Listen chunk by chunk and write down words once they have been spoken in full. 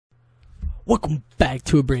Welcome back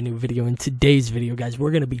to a brand new video. In today's video, guys, we're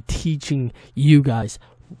going to be teaching you guys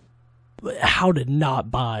how to not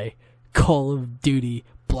buy Call of Duty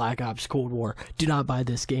Black Ops Cold War. Do not buy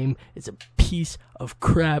this game. It's a piece of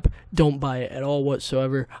crap. Don't buy it at all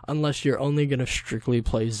whatsoever unless you're only going to strictly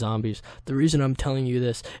play zombies. The reason I'm telling you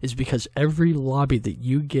this is because every lobby that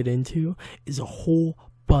you get into is a whole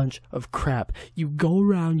bunch of crap. You go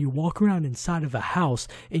around, you walk around inside of a house,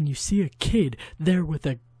 and you see a kid there with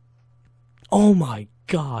a... Oh my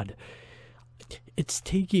god. It's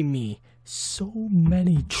taking me so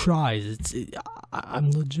many tries.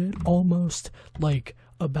 I'm legit almost like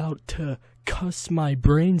about to cuss my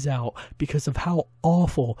brains out because of how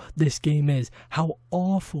awful this game is, how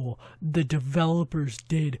awful the developers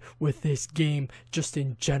did with this game just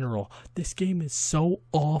in general. This game is so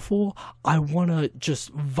awful, I want to just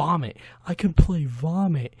vomit. I could play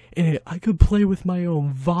vomit in it. I could play with my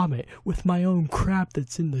own vomit, with my own crap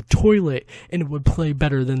that's in the toilet, and it would play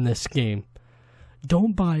better than this game.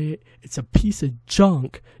 Don't buy it. It's a piece of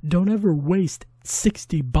junk. Don't ever waste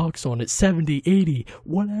 $60 on it, 70, 80,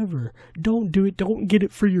 whatever. Don't do it. Don't get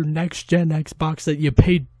it for your next gen Xbox that you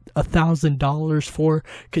paid $1,000 for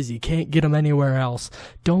because you can't get them anywhere else.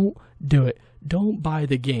 Don't do it. Don't buy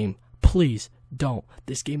the game. Please don't.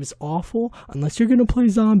 This game is awful. Unless you're going to play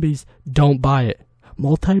zombies, don't buy it.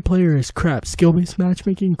 Multiplayer is crap. Skill-based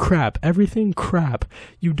matchmaking, crap. Everything, crap.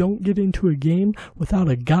 You don't get into a game without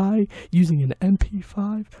a guy using an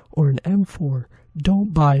MP5 or an M4.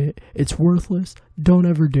 Don't buy it. It's worthless. Don't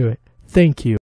ever do it. Thank you.